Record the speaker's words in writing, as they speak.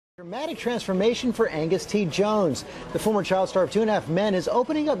Dramatic transformation for Angus T. Jones. The former child star of 2.5 Men is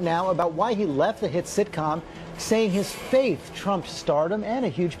opening up now about why he left the hit sitcom, saying his faith trumped stardom and a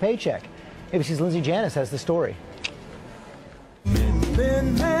huge paycheck. ABC's Lindsay Janis has the story.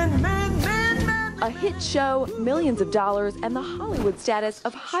 A hit show, millions of dollars, and the Hollywood status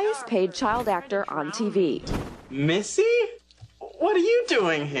of highest paid child actor on TV. Missy? What are you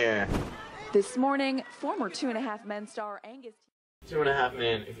doing here? This morning, former 2.5 Men star Angus. 2.5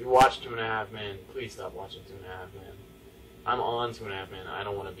 Men. If you watch 2.5 Men, please stop watching 2.5 Men. I'm on 2.5 Men. I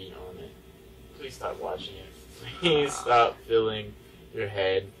don't want to be on it. Please stop watching it. Please stop filling your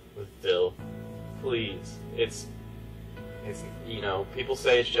head with Phil. Please. It's you know, people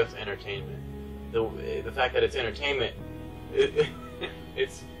say it's just entertainment. The fact that it's entertainment,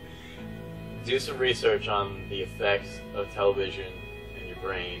 it's do some research on the effects of television in your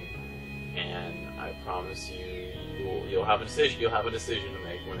brain, and I promise you'll have a decision. You'll have a decision to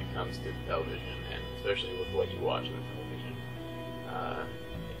make when it comes to television, and especially with what you watch on television.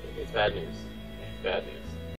 It's bad news. It's bad news.